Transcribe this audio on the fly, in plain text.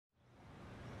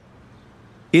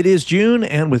It is June,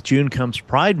 and with June comes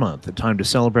Pride Month, a time to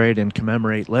celebrate and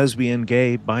commemorate lesbian,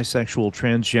 gay, bisexual,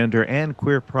 transgender, and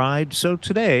queer pride. So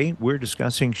today, we're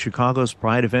discussing Chicago's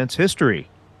Pride events history.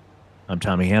 I'm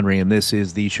Tommy Henry, and this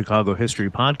is the Chicago History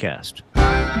Podcast.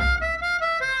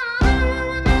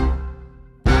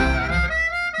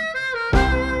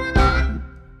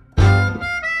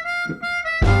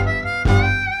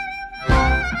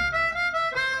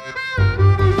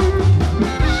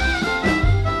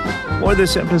 For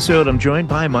this episode, I'm joined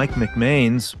by Mike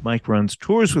McMains. Mike runs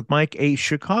Tours with Mike, a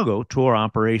Chicago tour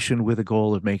operation with a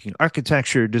goal of making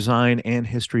architecture, design, and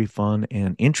history fun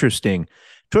and interesting.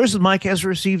 Tours with Mike has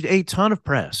received a ton of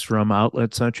press from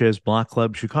outlets such as Block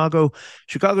Club Chicago,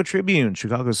 Chicago Tribune,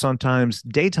 Chicago Sun-Times,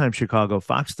 Daytime Chicago,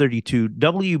 Fox 32,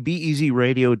 WBEZ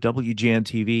Radio, WGN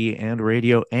TV and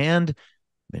Radio, and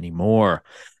many more.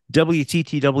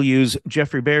 WTTW's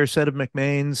Jeffrey Baer said of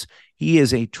McMains, he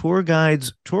is a tour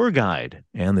guide's tour guide,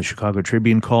 and the Chicago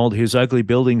Tribune called his Ugly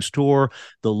Buildings tour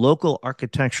the local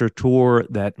architecture tour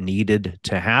that needed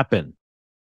to happen.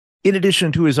 In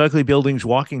addition to his Ugly Buildings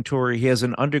walking tour, he has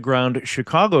an underground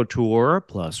Chicago tour,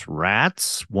 plus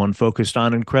Rats, one focused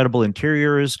on incredible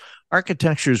interiors,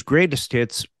 architecture's greatest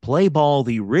hits, Play Ball,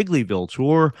 the Wrigleyville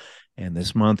tour, and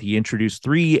this month, he introduced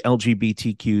 3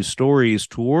 LGBTQ Stories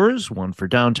tours, one for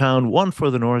downtown, one for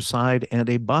the north side, and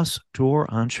a bus tour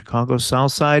on Chicago's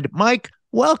south side. Mike,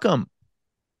 welcome.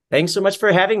 Thanks so much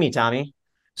for having me, Tommy.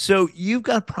 So you've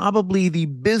got probably the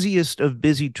busiest of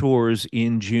busy tours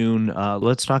in June.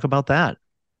 Let's talk about that.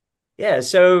 Yeah,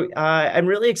 so I'm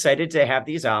really excited to have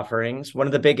these offerings. One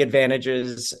of the big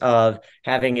advantages of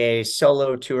having a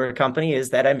solo tour company is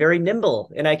that I'm very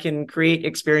nimble and I can create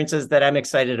experiences that I'm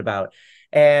excited about.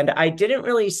 And I didn't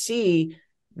really see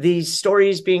these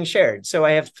stories being shared. So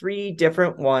I have 3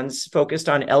 different ones focused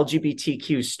on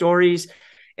LGBTQ stories.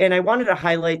 And I wanted to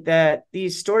highlight that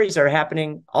these stories are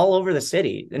happening all over the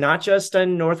city, not just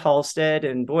in North Halsted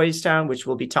and Boys Town, which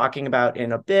we'll be talking about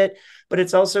in a bit, but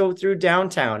it's also through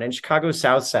downtown and Chicago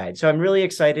South Side. So I'm really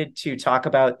excited to talk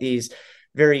about these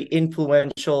very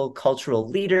influential cultural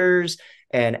leaders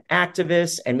and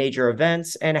activists and major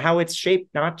events and how it's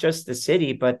shaped not just the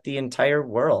city, but the entire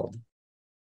world.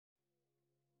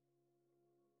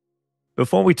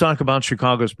 Before we talk about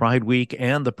Chicago's Pride Week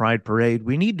and the Pride Parade,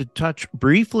 we need to touch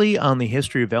briefly on the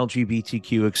history of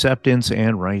LGBTQ acceptance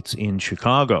and rights in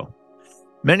Chicago.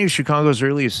 Many of Chicago's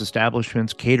earliest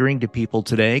establishments catering to people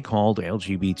today called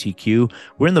LGBTQ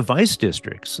were in the vice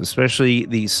districts, especially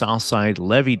the South Side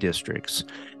levee districts.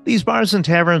 These bars and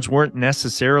taverns weren't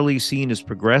necessarily seen as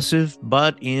progressive,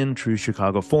 but in true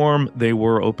Chicago form, they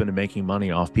were open to making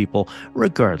money off people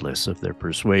regardless of their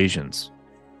persuasions.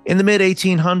 In the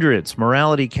mid-1800s,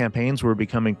 morality campaigns were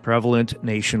becoming prevalent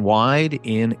nationwide.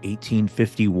 In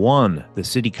 1851, the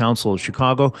City Council of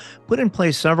Chicago put in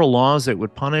place several laws that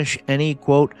would punish any,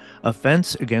 quote,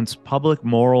 offense against public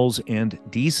morals and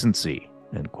decency,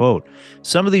 end quote.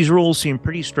 Some of these rules seem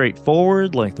pretty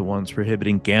straightforward, like the ones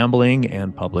prohibiting gambling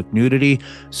and public nudity.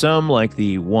 Some, like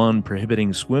the one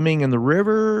prohibiting swimming in the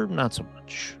river, not so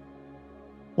much.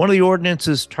 One of the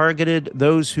ordinances targeted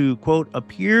those who, quote,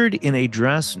 appeared in a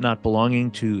dress not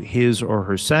belonging to his or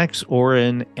her sex or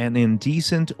in an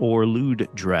indecent or lewd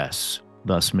dress,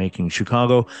 thus making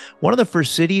Chicago one of the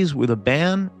first cities with a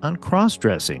ban on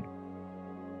cross-dressing.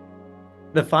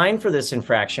 The fine for this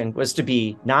infraction was to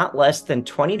be not less than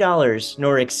 $20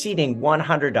 nor exceeding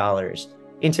 $100.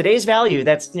 In today's value,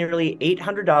 that's nearly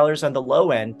 $800 on the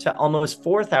low end to almost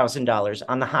 $4,000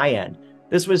 on the high end.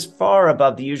 This was far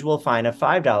above the usual fine of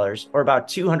 $5 or about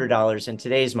 $200 in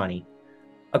today's money.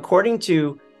 According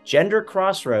to Gender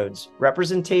Crossroads,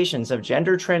 Representations of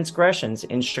Gender Transgressions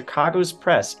in Chicago's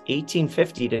Press,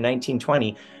 1850 to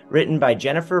 1920, written by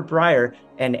Jennifer Breyer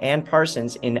and Ann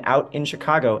Parsons in Out in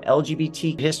Chicago,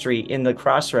 LGBT History in the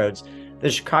Crossroads,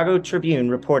 the Chicago Tribune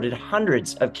reported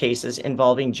hundreds of cases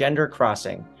involving gender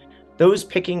crossing. Those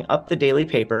picking up the daily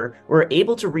paper were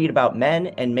able to read about men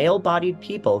and male-bodied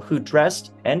people who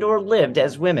dressed and or lived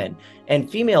as women, and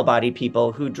female-bodied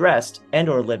people who dressed and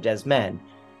or lived as men.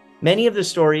 Many of the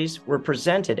stories were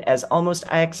presented as almost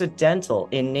accidental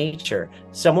in nature.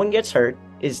 Someone gets hurt,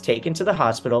 is taken to the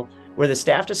hospital, where the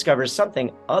staff discovers something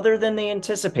other than they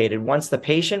anticipated once the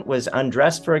patient was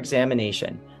undressed for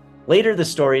examination. Later, the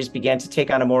stories began to take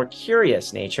on a more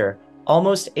curious nature,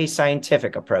 almost a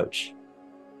scientific approach.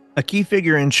 A key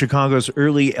figure in Chicago's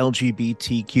early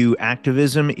LGBTQ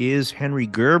activism is Henry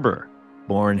Gerber.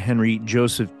 Born Henry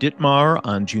Joseph Dittmar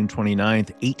on June 29,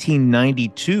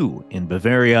 1892 in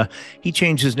Bavaria, he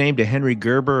changed his name to Henry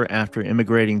Gerber after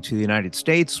immigrating to the United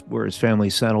States, where his family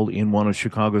settled in one of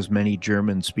Chicago's many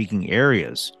German-speaking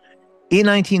areas. In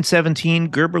 1917,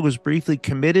 Gerber was briefly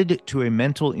committed to a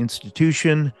mental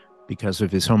institution because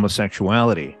of his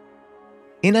homosexuality.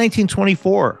 In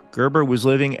 1924, Gerber was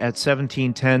living at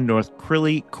 1710 North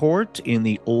Crilly Court in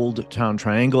the Old Town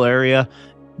Triangle area,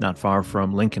 not far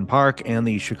from Lincoln Park and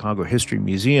the Chicago History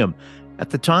Museum.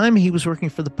 At the time, he was working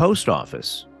for the post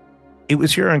office. It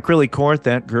was here on Crilly Court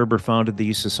that Gerber founded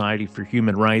the Society for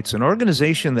Human Rights, an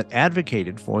organization that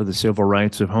advocated for the civil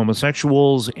rights of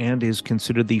homosexuals and is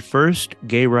considered the first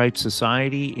gay rights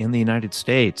society in the United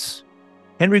States.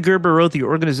 Henry Gerber wrote the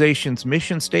organization's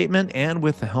mission statement and,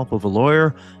 with the help of a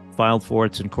lawyer, filed for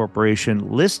its incorporation,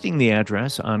 listing the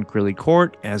address on Crilly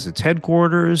Court as its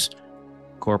headquarters.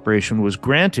 Corporation was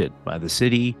granted by the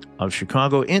city of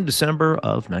Chicago in December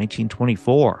of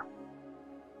 1924.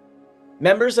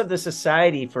 Members of the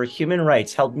Society for Human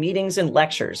Rights held meetings and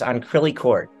lectures on Crilly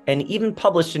Court and even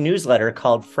published a newsletter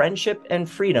called Friendship and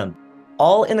Freedom,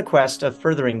 all in the quest of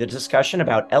furthering the discussion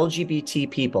about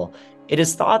LGBT people. It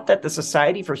is thought that the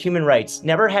Society for Human Rights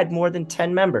never had more than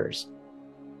 10 members.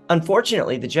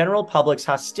 Unfortunately, the general public's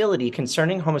hostility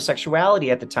concerning homosexuality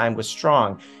at the time was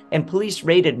strong, and police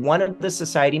raided one of the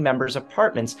Society members'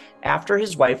 apartments after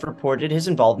his wife reported his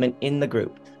involvement in the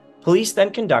group. Police then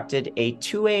conducted a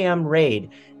 2 a.m. raid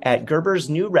at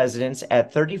Gerber's new residence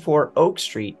at 34 Oak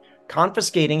Street,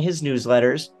 confiscating his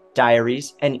newsletters,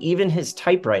 diaries, and even his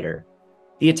typewriter.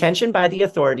 The attention by the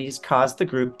authorities caused the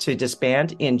group to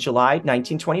disband in July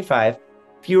 1925,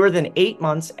 fewer than 8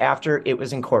 months after it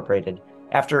was incorporated,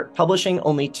 after publishing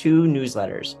only 2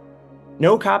 newsletters.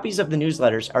 No copies of the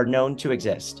newsletters are known to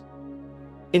exist.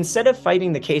 Instead of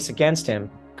fighting the case against him,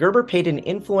 Gerber paid an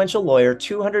influential lawyer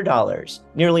 $200,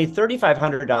 nearly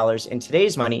 $3,500 in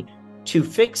today's money, to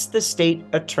fix the state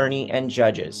attorney and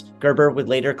judges, Gerber would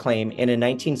later claim in a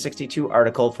 1962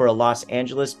 article for a Los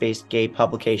Angeles-based gay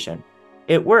publication.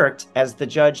 It worked, as the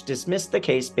judge dismissed the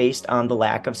case based on the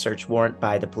lack of search warrant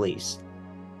by the police.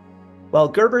 While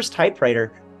Gerber's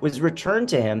typewriter was returned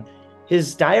to him,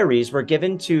 his diaries were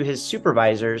given to his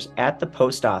supervisors at the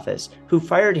post office, who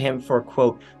fired him for,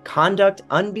 quote, conduct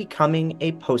unbecoming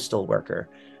a postal worker.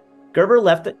 Gerber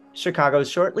left Chicago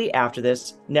shortly after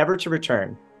this, never to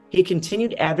return. He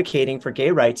continued advocating for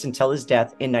gay rights until his death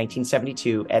in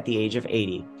 1972 at the age of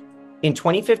 80. In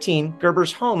 2015,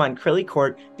 Gerber's home on Crilly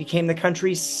Court became the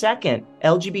country's second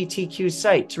LGBTQ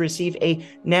site to receive a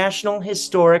National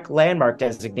Historic Landmark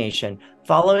designation,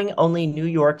 following only New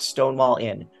York's Stonewall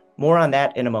Inn. More on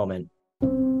that in a moment.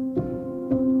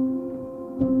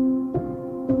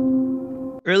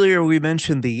 Earlier, we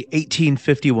mentioned the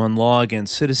 1851 law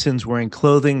against citizens wearing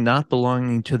clothing not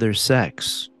belonging to their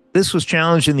sex. This was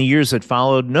challenged in the years that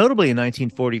followed, notably in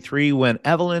 1943, when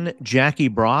Evelyn Jackie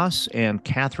Bross and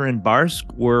Catherine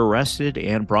Barsk were arrested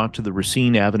and brought to the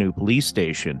Racine Avenue police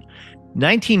station.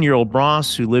 19-year-old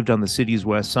Bross, who lived on the city's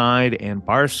west side, and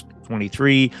Barsk,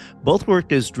 23, both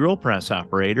worked as drill press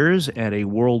operators at a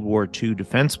World War II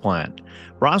defense plant.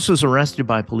 Bross was arrested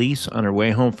by police on her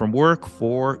way home from work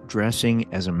for dressing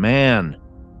as a man.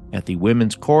 At the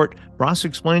women's court, Bross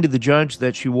explained to the judge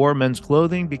that she wore men's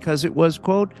clothing because it was,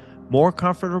 quote, more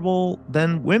comfortable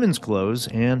than women's clothes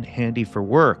and handy for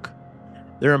work.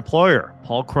 Their employer,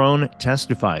 Paul Crone,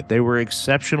 testified they were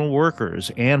exceptional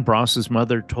workers, and Bross's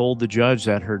mother told the judge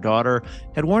that her daughter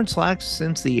had worn slacks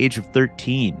since the age of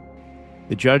 13.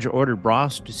 The judge ordered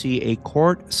Bross to see a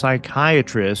court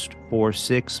psychiatrist for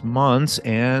 6 months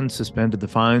and suspended the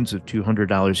fines of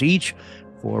 $200 each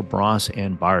for Bross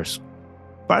and Barsk.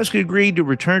 Barsk agreed to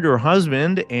return to her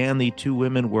husband, and the 2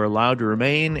 women were allowed to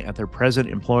remain at their present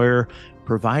employer,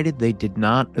 provided they did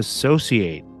not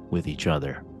associate with each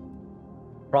other.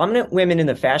 Prominent women in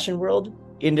the fashion world,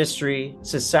 industry,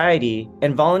 society,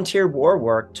 and volunteer war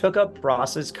work took up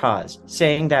Bross's cause,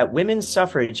 saying that women's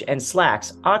suffrage and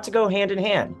slacks ought to go hand in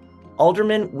hand.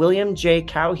 Alderman William J.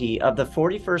 Cowhey of the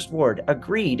 41st Ward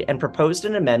agreed and proposed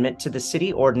an amendment to the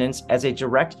city ordinance as a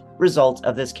direct result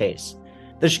of this case.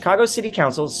 The Chicago City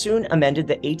Council soon amended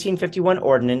the 1851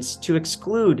 ordinance to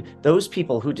exclude those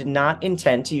people who did not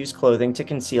intend to use clothing to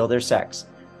conceal their sex.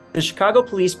 The Chicago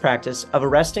police practice of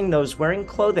arresting those wearing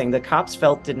clothing the cops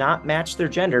felt did not match their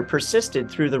gender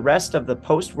persisted through the rest of the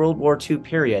post-World War II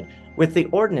period, with the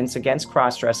ordinance against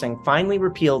cross-dressing finally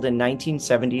repealed in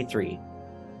 1973.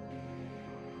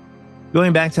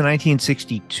 Going back to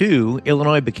 1962,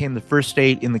 Illinois became the first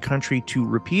state in the country to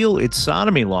repeal its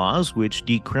sodomy laws, which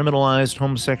decriminalized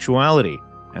homosexuality.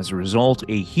 As a result,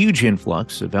 a huge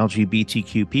influx of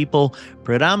LGBTQ people,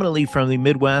 predominantly from the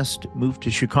Midwest, moved to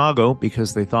Chicago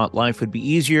because they thought life would be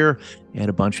easier, and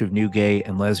a bunch of new gay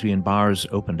and lesbian bars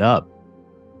opened up.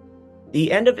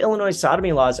 The end of Illinois'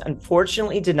 sodomy laws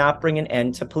unfortunately did not bring an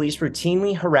end to police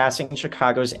routinely harassing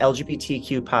Chicago's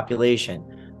LGBTQ population.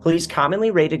 Police commonly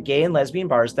raided gay and lesbian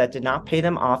bars that did not pay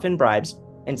them off in bribes,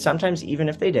 and sometimes even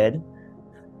if they did.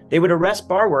 They would arrest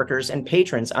bar workers and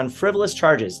patrons on frivolous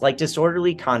charges like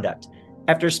disorderly conduct.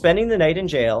 After spending the night in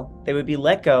jail, they would be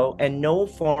let go and no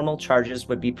formal charges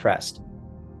would be pressed.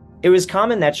 It was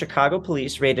common that Chicago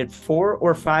police raided 4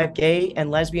 or 5 gay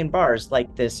and lesbian bars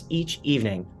like this each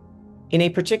evening. In a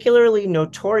particularly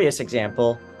notorious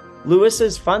example,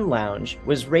 Lewis's Fun Lounge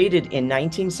was raided in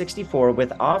 1964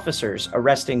 with officers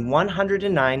arresting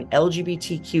 109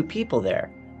 LGBTQ people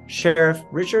there. Sheriff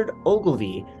Richard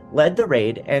Ogilvie led the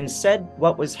raid and said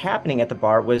what was happening at the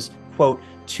bar was, quote,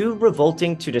 too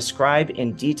revolting to describe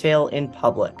in detail in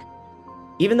public.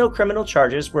 Even though criminal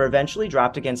charges were eventually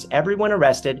dropped against everyone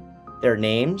arrested, their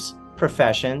names,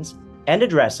 professions, and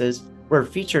addresses were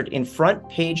featured in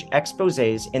front-page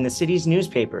exposés in the city's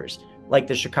newspapers, like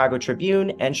the Chicago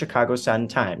Tribune and Chicago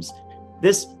Sun-Times.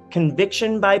 This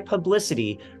conviction by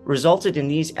publicity resulted in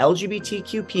these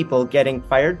LGBTQ people getting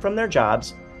fired from their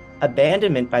jobs,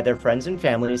 abandonment by their friends and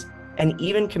families, and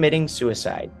even committing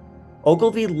suicide.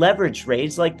 Ogilvie leveraged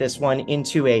raids like this one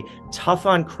into a tough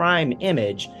on crime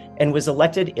image and was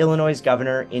elected Illinois'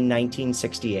 governor in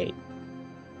 1968.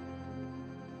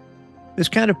 This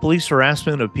kind of police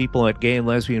harassment of people at gay and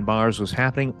lesbian bars was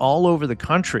happening all over the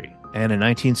country. And in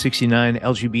 1969,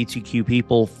 LGBTQ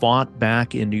people fought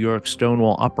back in New York's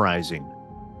Stonewall Uprising.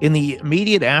 In the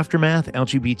immediate aftermath,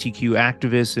 LGBTQ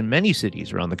activists in many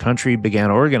cities around the country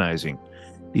began organizing.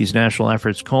 These national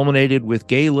efforts culminated with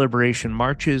gay liberation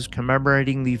marches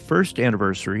commemorating the first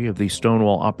anniversary of the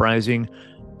Stonewall Uprising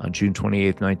on June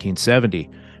 28, 1970.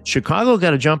 Chicago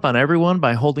got a jump on everyone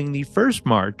by holding the first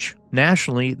march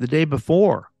nationally the day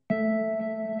before.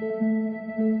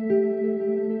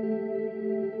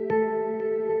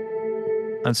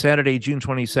 On Saturday, June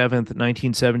 27th,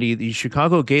 1970, the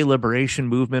Chicago Gay Liberation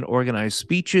Movement organized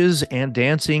speeches and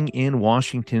dancing in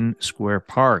Washington Square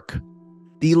Park.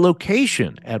 The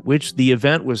location at which the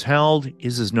event was held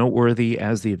is as noteworthy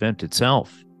as the event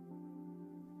itself.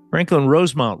 Franklin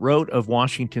Rosemont wrote of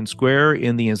Washington Square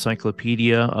in the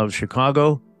Encyclopedia of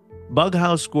Chicago,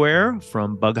 Bughouse Square,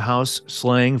 from Bughouse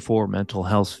slang for mental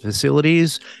health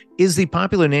facilities, is the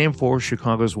popular name for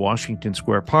Chicago's Washington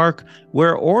Square Park,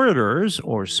 where orators,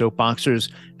 or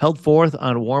soapboxers, held forth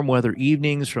on warm weather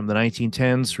evenings from the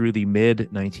 1910s through the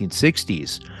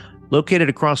mid-1960s. Located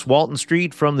across Walton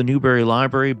Street from the Newberry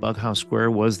Library, Bughouse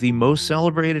Square was the most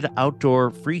celebrated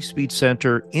outdoor free speech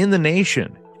center in the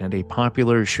nation and a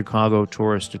popular Chicago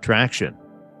tourist attraction.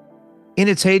 In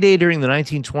its heyday during the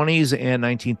 1920s and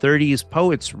 1930s,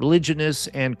 poets, religionists,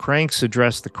 and cranks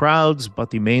addressed the crowds, but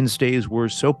the mainstays were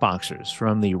soapboxers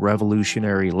from the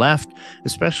revolutionary left,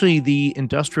 especially the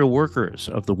industrial workers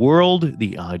of the world,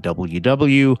 the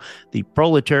IWW, the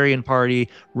Proletarian Party,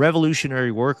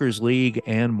 Revolutionary Workers League,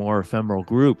 and more ephemeral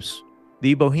groups.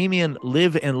 The bohemian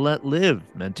live and let live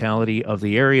mentality of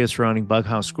the area surrounding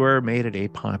Bughouse Square made it a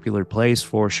popular place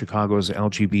for Chicago's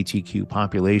LGBTQ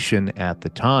population at the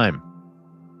time.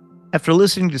 After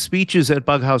listening to speeches at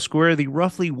Bughouse Square, the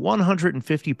roughly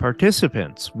 150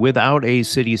 participants, without a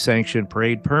city-sanctioned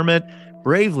parade permit,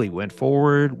 bravely went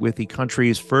forward with the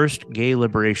country's first gay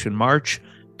liberation march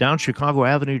down Chicago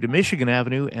Avenue to Michigan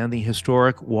Avenue and the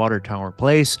historic Water Tower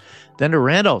Place, then to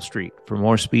Randolph Street for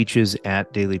more speeches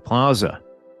at Daley Plaza.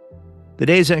 The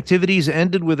day's activities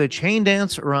ended with a chain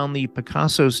dance around the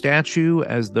Picasso statue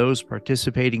as those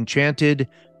participating chanted,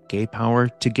 "Gay power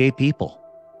to gay people."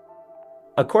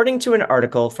 According to an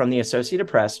article from the Associated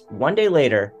Press, one day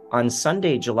later, on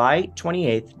Sunday, July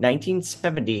 28,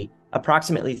 1970,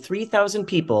 approximately 3,000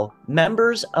 people,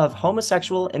 members of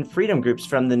homosexual and freedom groups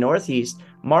from the Northeast,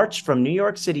 marched from New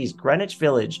York City's Greenwich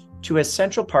Village to a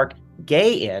Central Park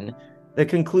Gay Inn, the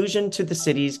conclusion to the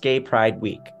city's Gay Pride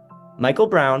Week. Michael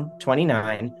Brown,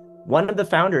 29, one of the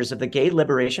founders of the Gay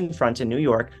Liberation Front in New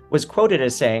York, was quoted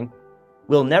as saying,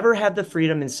 "We'll never have the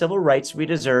freedom and civil rights we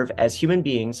deserve as human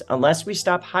beings unless we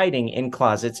stop hiding in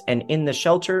closets and in the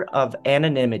shelter of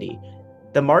anonymity.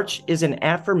 The march is an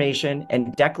affirmation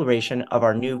and declaration of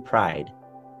our new pride."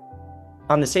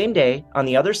 On the same day, on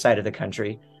the other side of the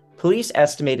country, police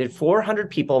estimated 400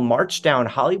 people marched down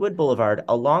Hollywood Boulevard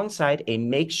alongside a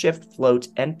makeshift float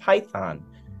and python.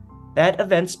 That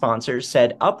event sponsors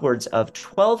said upwards of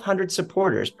 1,200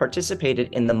 supporters participated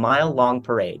in the mile-long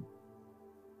parade.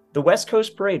 The West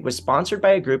Coast Parade was sponsored by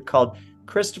a group called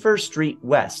Christopher Street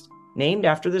West, named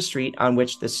after the street on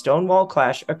which the Stonewall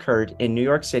Clash occurred in New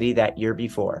York City that year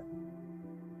before.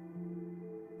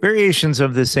 Variations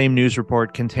of the same news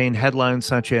report contain headlines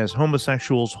such as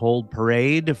 "Homosexuals Hold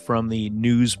Parade" from the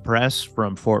News Press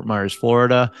from Fort Myers,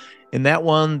 Florida. In that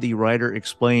one, the writer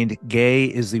explained gay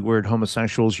is the word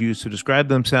homosexuals use to describe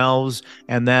themselves,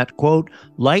 and that, quote,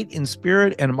 light in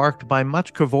spirit and marked by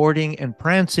much cavorting and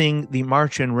prancing, the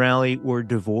march and rally were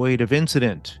devoid of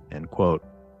incident, end quote.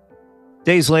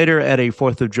 Days later, at a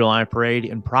 4th of July parade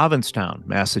in Provincetown,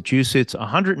 Massachusetts,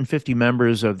 150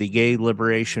 members of the Gay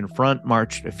Liberation Front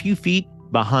marched a few feet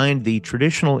behind the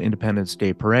traditional Independence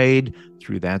Day parade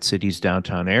through that city's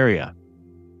downtown area.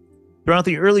 Throughout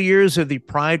the early years of the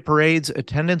Pride parades,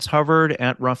 attendance hovered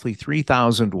at roughly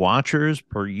 3,000 watchers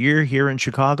per year here in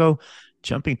Chicago,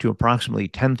 jumping to approximately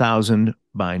 10,000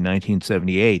 by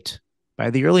 1978.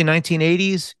 By the early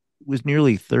 1980s, it was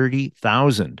nearly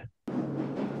 30,000.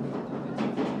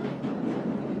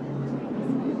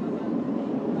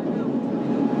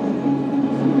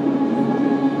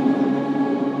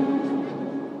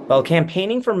 While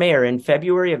campaigning for mayor in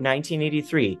February of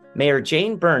 1983, Mayor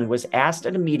Jane Byrne was asked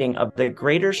at a meeting of the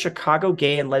Greater Chicago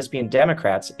Gay and Lesbian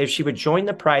Democrats if she would join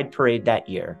the Pride Parade that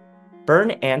year.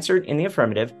 Byrne answered in the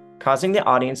affirmative, causing the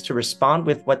audience to respond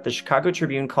with what the Chicago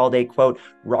Tribune called a, quote,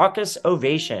 raucous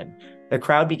ovation. The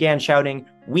crowd began shouting,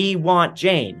 "We want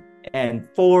Jane," and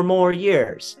 4 more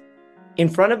years. In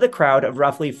front of the crowd of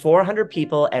roughly 400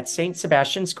 people at St.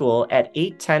 Sebastian School at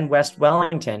 810 West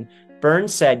Wellington, Byrne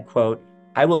said, quote,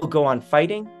 "I will go on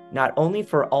fighting, not only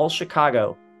for all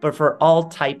Chicago, but for all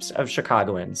types of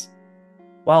Chicagoans."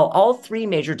 While all 3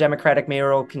 major Democratic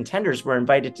mayoral contenders were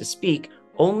invited to speak,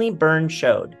 only Byrne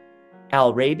showed.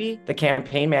 Al Raby, the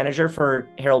campaign manager for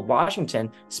Harold Washington,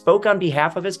 spoke on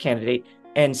behalf of his candidate,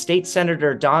 and State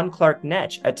Senator Don Clark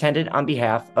Netsch attended on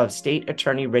behalf of State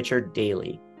Attorney Richard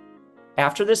Daley.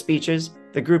 After the speeches,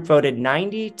 the group voted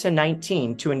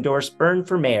 90-19 to endorse Byrne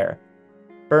for mayor.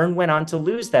 Byrne went on to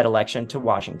lose that election to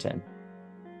Washington.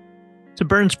 To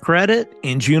Byrne's credit,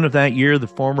 in June of that year, the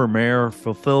former mayor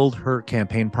fulfilled her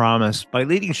campaign promise by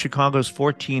leading Chicago's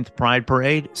 14th Pride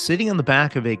Parade, sitting on the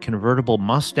back of a convertible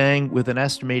Mustang with an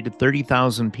estimated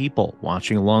 30,000 people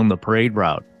watching along the parade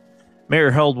route. Mayor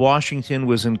Harold Washington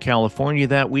was in California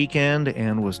that weekend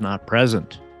and was not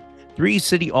present. 3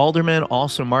 city aldermen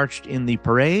also marched in the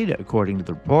parade, according to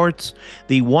the reports.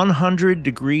 The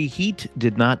 100-degree heat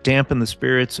did not dampen the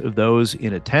spirits of those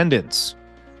in attendance.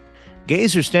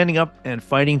 Gays are standing up and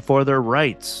fighting for their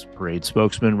rights. Parade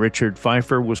spokesman Richard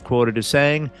Pfeiffer was quoted as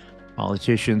saying,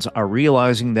 "Politicians are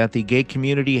realizing that the gay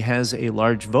community has a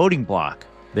large voting bloc.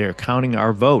 They are counting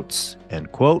our votes,"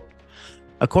 end quote.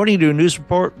 According to a news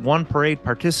report, one parade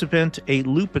participant, a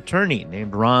loop attorney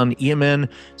named Ron Eaman,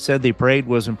 said the parade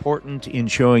was important in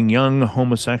showing young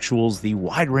homosexuals the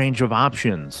wide range of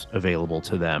options available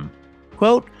to them.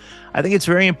 Quote, "I think it's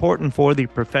very important for the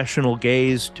professional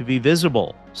gays to be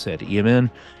visible," said Eaman.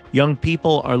 "Young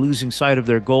people are losing sight of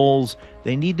their goals.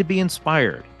 They need to be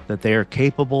inspired that they are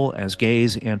capable as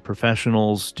gays and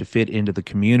professionals to fit into the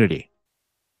community."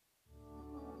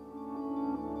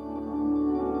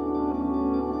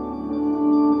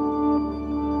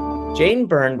 Jane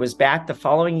Byrne was back the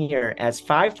following year as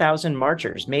 5,000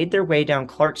 marchers made their way down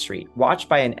Clark Street, watched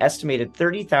by an estimated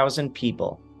 30,000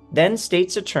 people. Then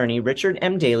State's Attorney Richard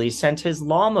M. Daley sent his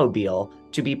lawmobile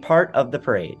to be part of the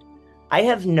parade. I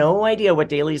have no idea what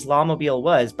Daley's lawmobile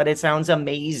was, but it sounds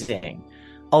amazing.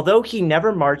 Although he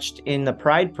never marched in the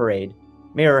Pride Parade,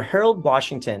 Mayor Harold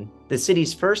Washington, the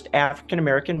city's first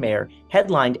African-American mayor,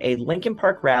 headlined a Lincoln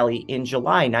Park rally in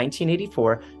July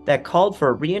 1984 that called for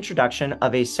a reintroduction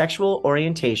of a sexual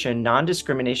orientation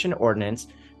non-discrimination ordinance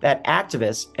that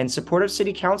activists and supportive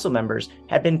city council members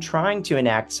had been trying to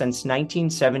enact since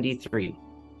 1973.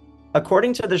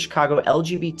 According to the Chicago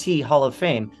LGBT Hall of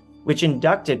Fame, which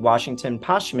inducted Washington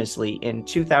posthumously in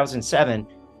 2007,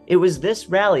 it was this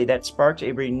rally that sparked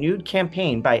a renewed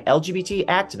campaign by LGBT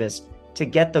activists to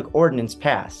get the ordinance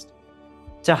passed.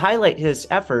 To highlight his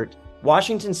effort,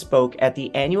 Washington spoke at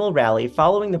the annual rally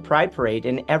following the Pride Parade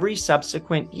in every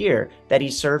subsequent year that he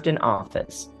served in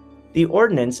office. The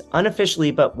ordinance,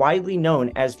 unofficially but widely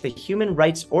known as the Human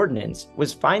Rights Ordinance,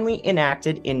 was finally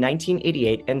enacted in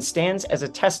 1988 and stands as a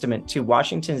testament to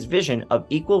Washington's vision of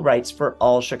equal rights for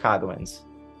all Chicagoans.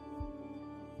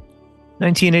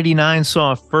 1989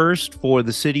 saw a first for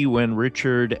the city when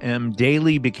Richard M.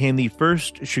 Daley became the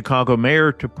first Chicago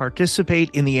mayor to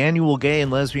participate in the annual Gay and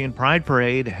Lesbian Pride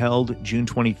Parade held June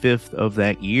 25th of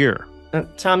that year.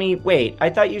 Tommy, wait,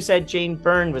 I thought you said Jane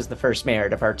Byrne was the first mayor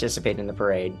to participate in the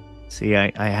parade. See,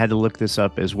 I had to look this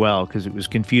up as well because it was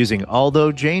confusing.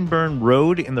 Although Jane Byrne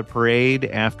rode in the parade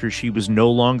after she was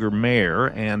no longer mayor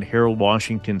and Harold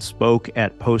Washington spoke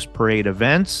at post-parade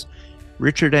events,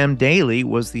 Richard M. Daley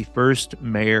was the first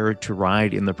mayor to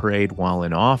ride in the parade while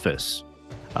in office.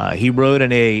 He rode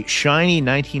in a shiny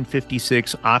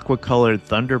 1956 aqua-colored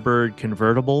Thunderbird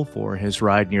convertible for his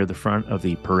ride near the front of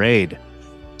the parade.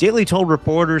 Daley told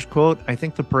reporters, quote, "I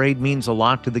think the parade means a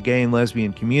lot to the gay and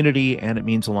lesbian community, and it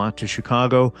means a lot to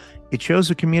Chicago. It shows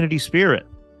a community spirit,"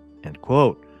 end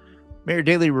quote. Mayor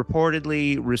Daley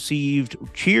reportedly received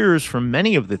cheers from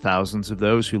many of the thousands of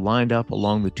those who lined up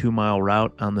along the 2-mile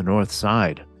route on the north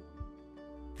side.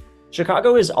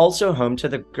 Chicago is also home to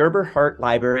the Gerber Hart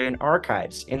Library and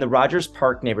Archives in the Rogers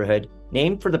Park neighborhood,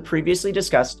 named for the previously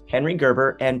discussed Henry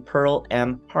Gerber and Pearl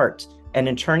M. Hart, an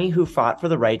attorney who fought for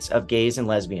the rights of gays and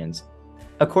lesbians.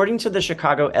 According to the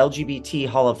Chicago LGBT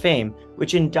Hall of Fame,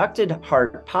 which inducted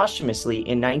Hart posthumously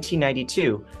in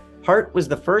 1992, Hart was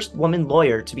the first woman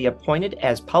lawyer to be appointed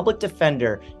as public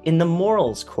defender in the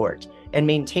Morals Court and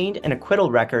maintained an acquittal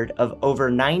record of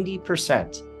over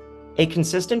 90%. A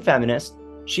consistent feminist,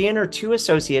 she and her 2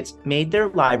 associates made their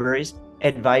libraries,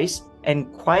 advice,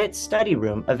 and quiet study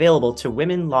room available to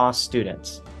women law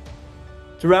students.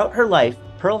 Throughout her life,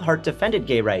 Pearl Hart defended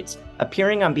gay rights,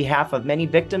 appearing on behalf of many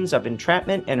victims of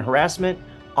entrapment and harassment,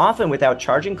 often without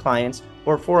charging clients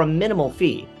or for a minimal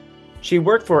fee. She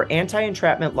worked for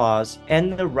anti-entrapment laws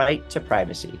and the right to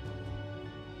privacy.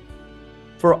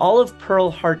 For all of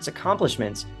Pearl Hart's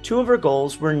accomplishments, 2 of her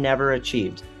goals were never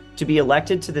achieved: to be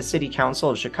elected to the City Council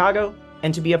of Chicago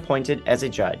and to be appointed as a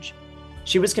judge.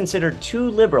 She was considered too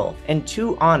liberal and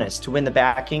too honest to win the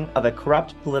backing of a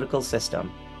corrupt political system.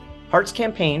 Hart's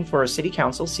campaign for a city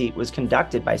council seat was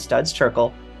conducted by Studs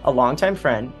Terkel, a longtime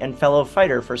friend and fellow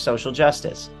fighter for social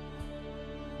justice.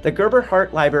 The Gerber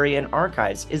Hart Library and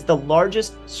Archives is the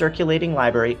largest circulating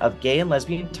library of gay and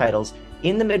lesbian titles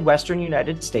in the Midwestern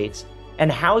United States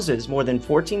and houses more than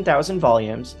 14,000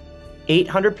 volumes,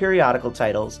 800 periodical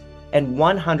titles, and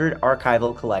 100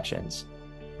 archival collections.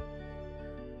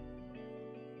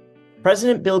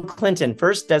 President Bill Clinton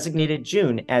first designated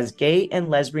June as Gay and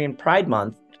Lesbian Pride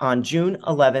Month on June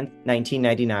 11,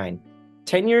 1999.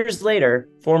 10 years later,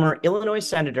 former Illinois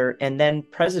Senator and then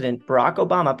President Barack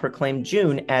Obama proclaimed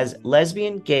June as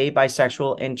Lesbian, Gay,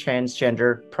 Bisexual, and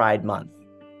Transgender Pride Month.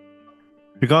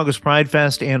 Chicago's Pride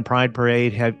Fest and Pride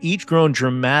Parade have each grown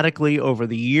dramatically over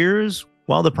the years.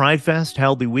 While the Pride Fest,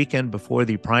 held the weekend before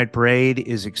the Pride Parade,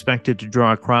 is expected to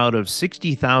draw a crowd of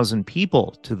 60,000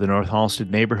 people to the North Halsted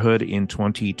neighborhood in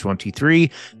 2023,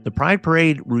 the Pride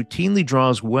Parade routinely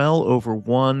draws well over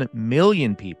 1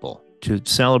 million people to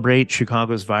celebrate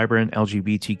Chicago's vibrant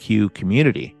LGBTQ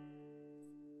community.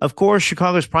 Of course,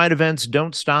 Chicago's Pride events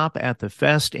don't stop at the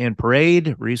fest and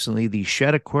parade. Recently, the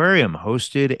Shed Aquarium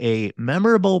hosted a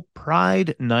memorable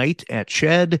Pride night at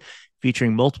Shed,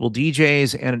 featuring multiple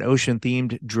DJs and an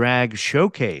ocean-themed drag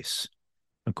showcase.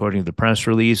 According to the press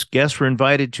release, guests were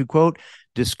invited to, quote,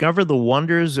 "discover the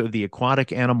wonders of the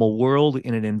aquatic animal world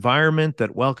in an environment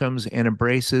that welcomes and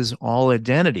embraces all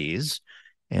identities,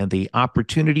 and the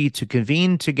opportunity to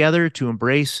convene together to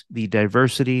embrace the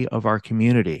diversity of our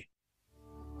community."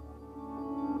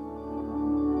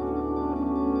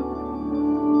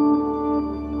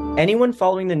 Anyone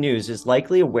following the news is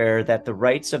likely aware that the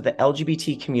rights of the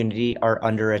LGBT community are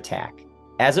under attack.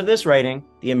 As of this writing,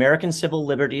 the American Civil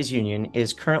Liberties Union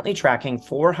is currently tracking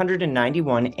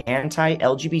 491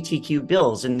 anti-LGBTQ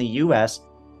bills in the U.S.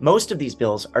 Most of these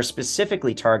bills are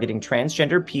specifically targeting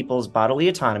transgender people's bodily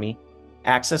autonomy,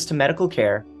 access to medical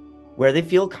care, where they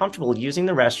feel comfortable using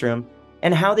the restroom,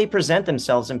 and how they present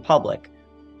themselves in public.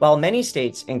 While many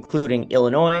states, including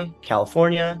Illinois,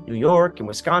 California, New York, and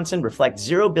Wisconsin, reflect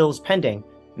 0 bills pending,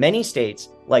 many states,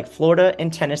 like Florida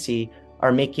and Tennessee,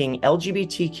 are making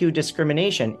LGBTQ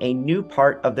discrimination a new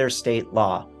part of their state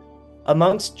law.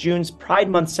 Amongst June's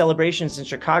Pride Month celebrations in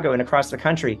Chicago and across the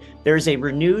country, there is a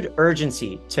renewed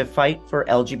urgency to fight for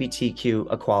LGBTQ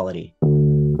equality.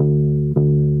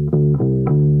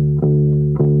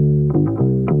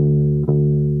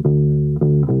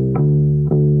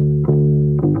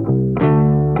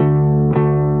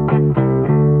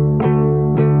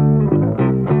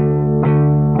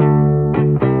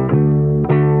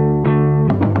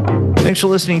 Thanks for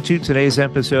listening to today's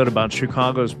episode about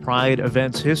Chicago's Pride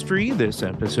events history. This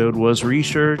episode was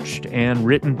researched and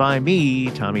written by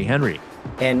me, Tommy Henry.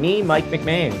 And me, Mike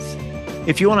McMains.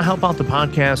 If you want to help out the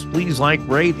podcast, please like,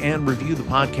 rate, and review the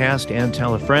podcast and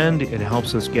tell a friend. It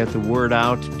helps us get the word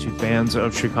out to fans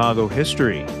of Chicago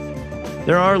history.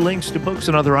 There are links to books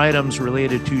and other items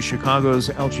related to Chicago's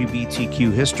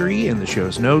LGBTQ history in the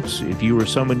show's notes if you or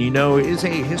someone you know is a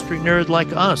history nerd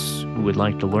like us who would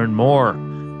like to learn more.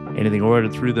 Anything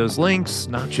ordered through those links,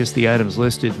 not just the items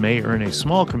listed, may earn a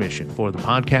small commission for the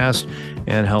podcast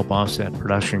and help offset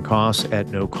production costs at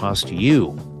no cost to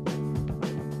you.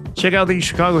 Check out the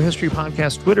Chicago History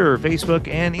Podcast Twitter, Facebook,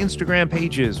 and Instagram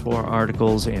pages for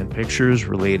articles and pictures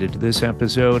related to this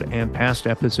episode and past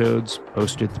episodes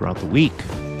posted throughout the week.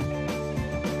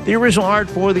 The original art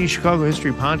for the Chicago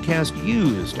History Podcast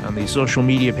used on the social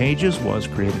media pages was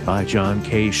created by John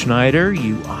K. Schneider.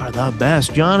 You are the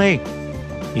best, Johnny.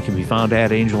 He can be found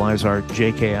at Angel Eyes Art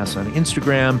JKS on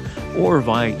Instagram or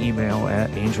via email at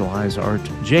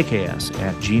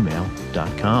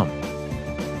angeleyesartjks@gmail.com.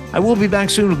 I will be back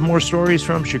soon with more stories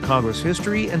from Chicago's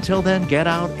history. Until then, get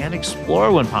out and explore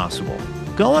when possible.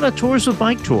 Go on a Tours with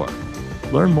Mike tour.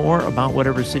 Learn more about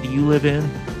whatever city you live in,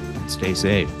 and stay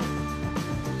safe.